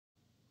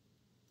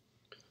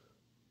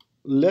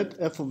let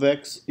f of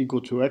x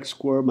equal to x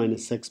squared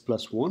minus x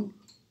plus 1,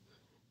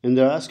 and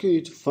they're asking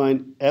you to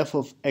find f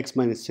of x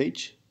minus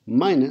h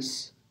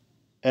minus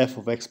f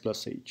of x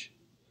plus h.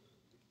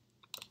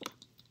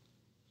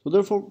 So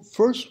therefore,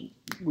 first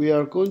we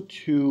are going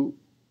to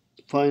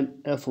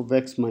find f of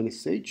x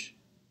minus h.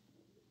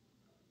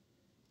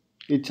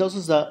 It tells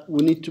us that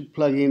we need to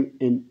plug in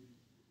an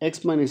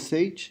x minus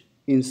h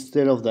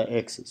instead of the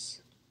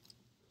x's.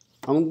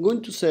 I'm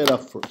going to set it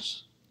up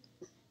first.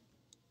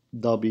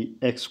 That'll be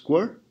x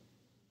squared.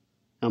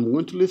 I'm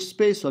going to leave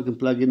space so I can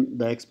plug in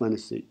the x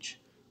minus h.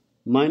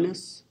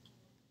 Minus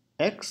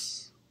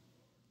x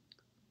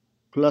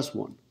plus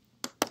 1.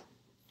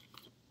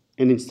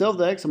 And instead of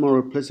the x, I'm going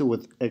to replace it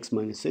with x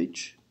minus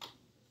h.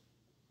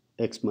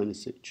 X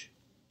minus h.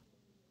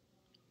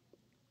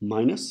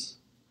 Minus.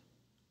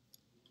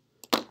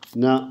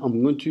 Now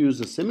I'm going to use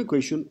the same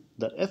equation,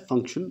 the f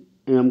function,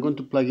 and I'm going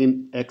to plug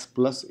in x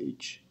plus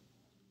h.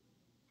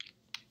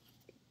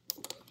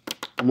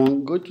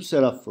 I'm going to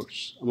set up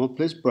first. I'm going to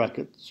place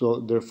bracket, so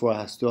therefore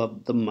I still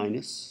have the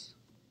minus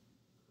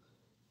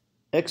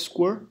x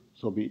squared,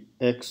 so it'll be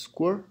x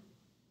squared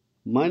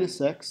minus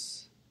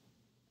x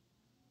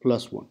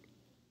plus 1.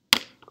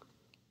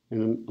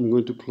 And I'm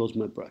going to close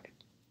my bracket.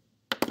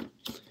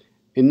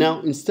 And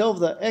now instead of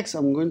the x,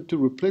 I'm going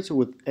to replace it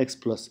with x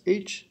plus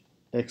h,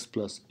 x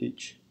plus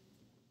h.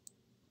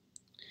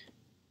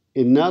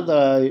 And now that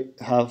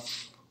I have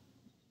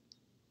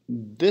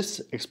this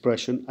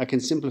expression, I can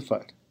simplify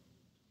it.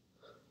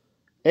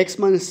 X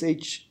minus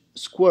h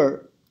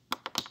squared,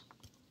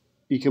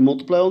 you can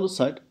multiply on the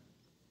side.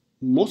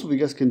 Most of you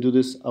guys can do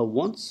this at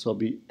once, so it'll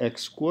be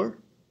x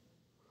squared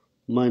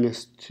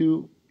minus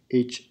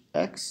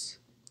 2hx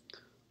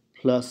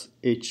plus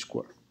h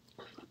squared.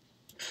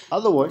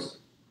 Otherwise,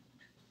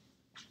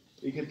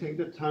 you can take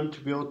the time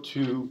to be able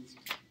to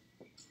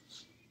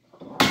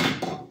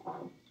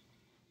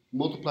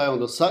multiply on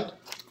the side.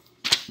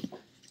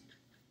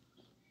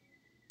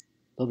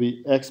 That'll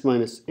be x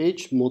minus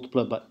h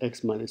multiplied by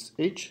x minus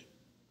h,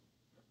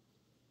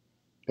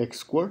 x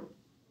squared,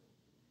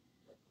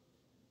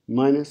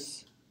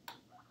 minus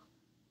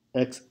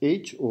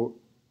xh or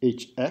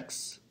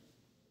hx,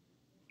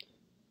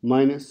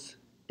 minus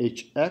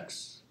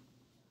hx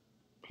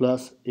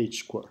plus h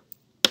squared.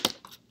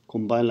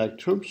 Combine like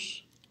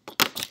terms.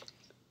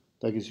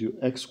 That gives you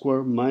x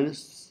squared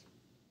minus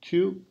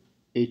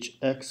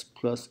 2hx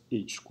plus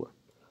h squared.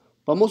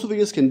 But most of you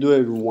guys can do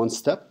it in one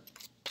step.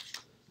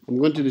 I'm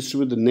going to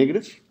distribute the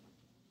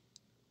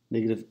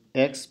negative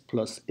x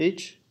plus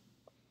h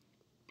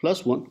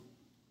plus 1.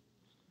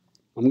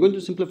 I'm going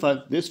to simplify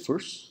this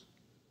first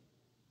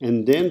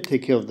and then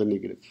take care of the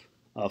negative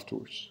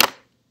afterwards.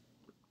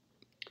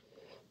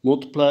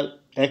 Multiply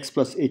x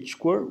plus h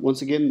squared.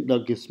 Once again,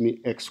 that gives me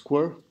x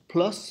squared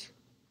plus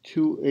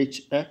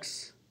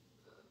 2hx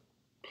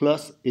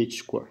plus h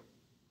squared.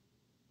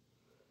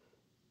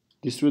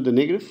 Distribute the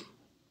negative,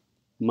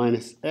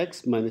 minus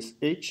x minus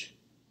h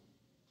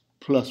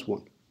plus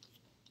 1.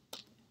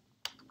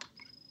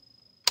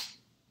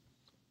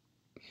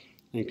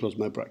 And close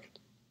my bracket.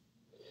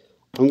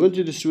 I'm going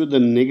to distribute the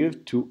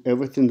negative to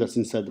everything that's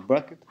inside the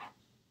bracket.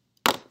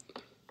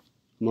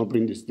 I'm going to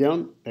bring this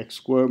down. X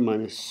squared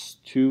minus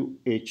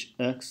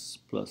 2hx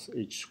plus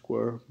h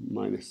squared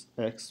minus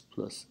x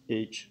plus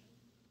h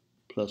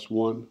plus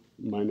 1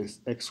 minus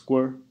x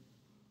squared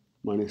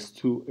minus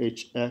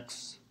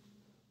 2hx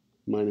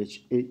minus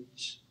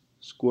h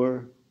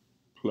squared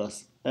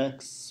plus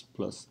x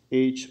plus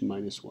h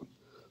minus 1.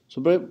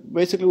 So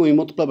basically when you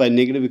multiply by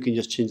negative, you can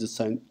just change the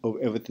sign of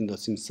everything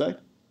that's inside.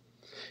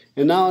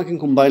 And now I can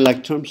combine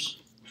like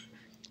terms.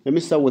 Let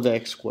me start with the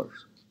x squared.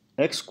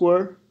 X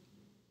squared,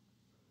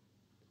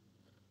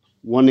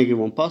 1 negative,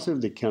 1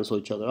 positive, they cancel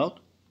each other out.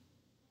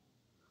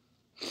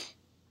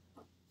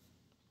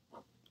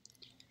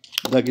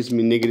 That gives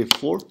me negative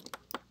 4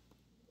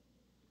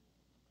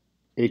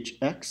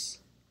 hx.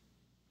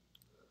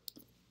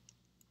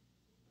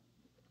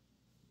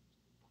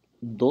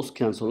 Those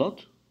cancel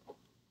out.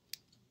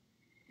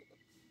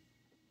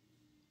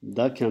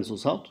 That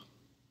cancels out.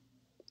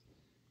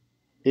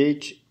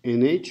 H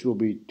and h will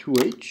be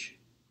 2h.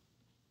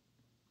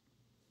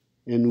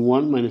 And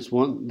 1 minus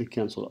 1, they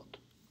cancel out.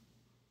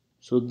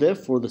 So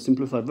therefore, the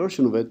simplified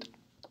version of it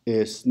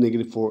is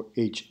negative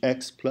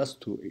 4hx plus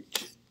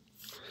 2h.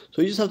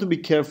 So you just have to be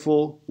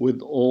careful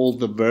with all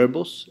the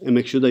variables and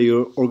make sure that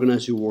you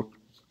organize your work